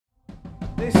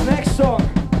This next song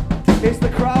is the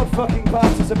crowd fucking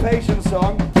participation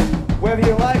song, whether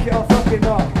you like it or fucking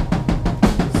not.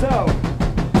 So,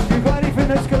 if you've got anything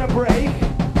that's gonna break,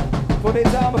 put it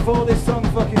down before this song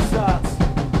fucking starts.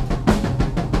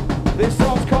 This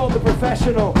song's called The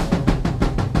Professional.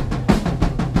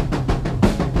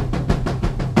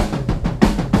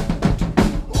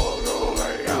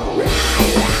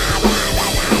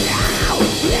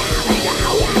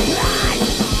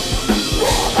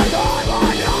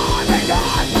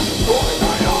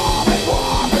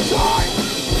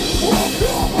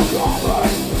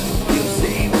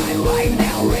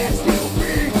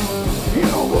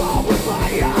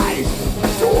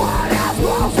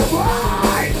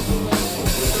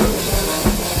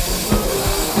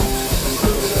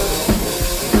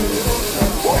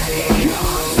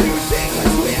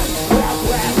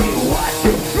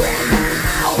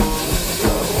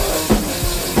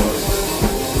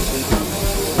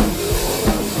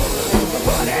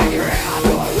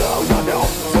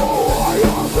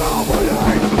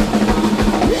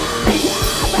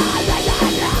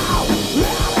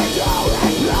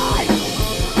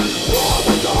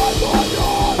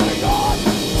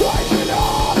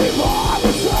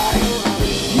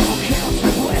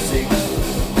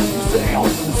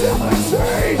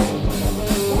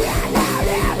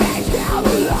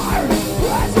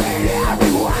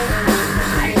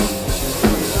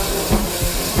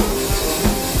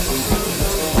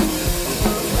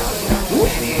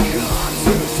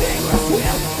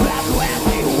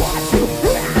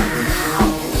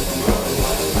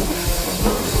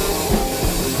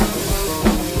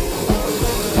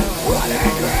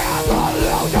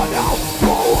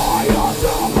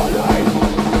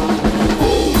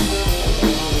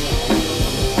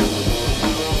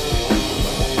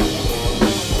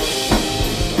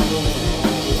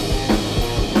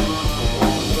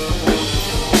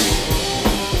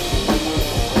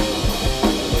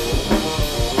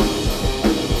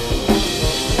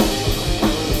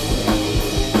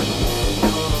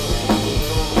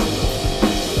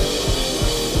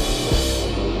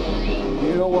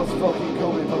 What's fucking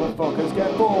coming, motherfuckers?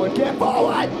 Get forward, get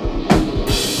forward!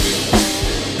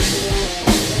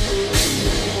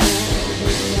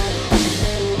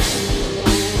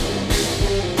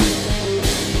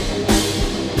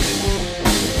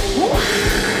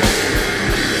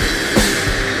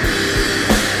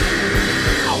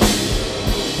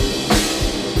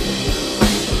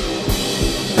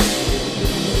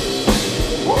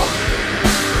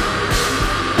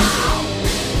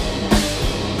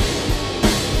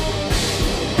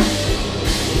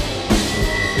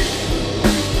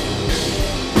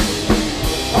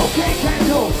 Okay,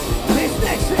 Kendal, this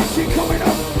next section coming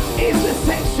up is the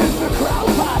section for crowd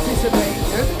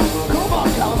participation. Come on,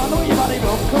 Callum, I know you've had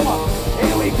enough. Come on,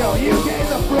 here we go. You get in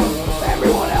the front.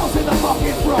 Everyone else in the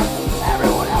fucking front.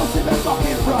 Everyone else in the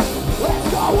fucking front.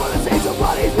 Let's go. I want to see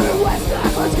somebody through West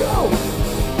End. Let's go.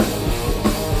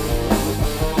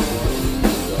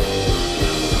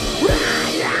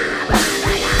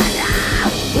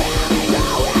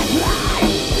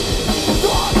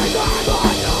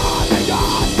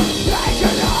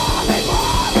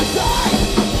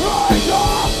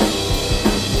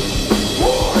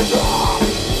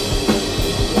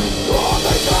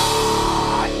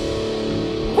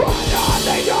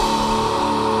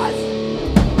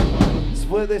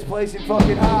 Split this place in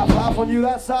fucking half. Half on you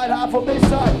that side, half on this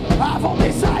side. Half on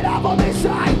this side, half on this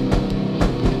side.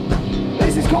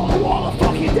 This is called the Wall of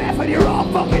fucking Death and you're all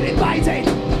fucking invited.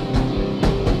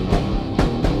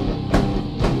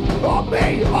 On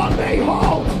me,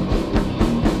 hold.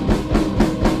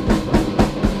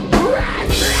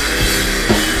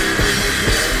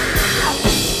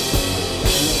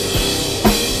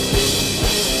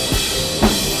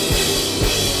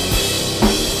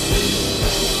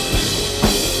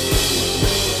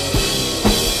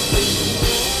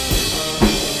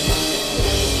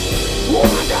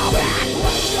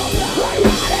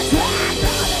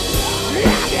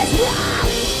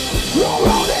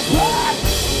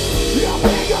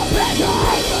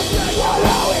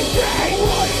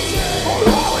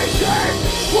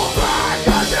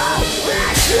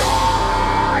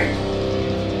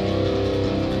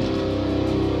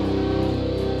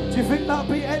 Do you think that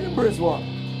beat Edinburgh's one?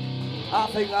 I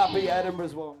think that beat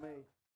Edinburgh's one, mate.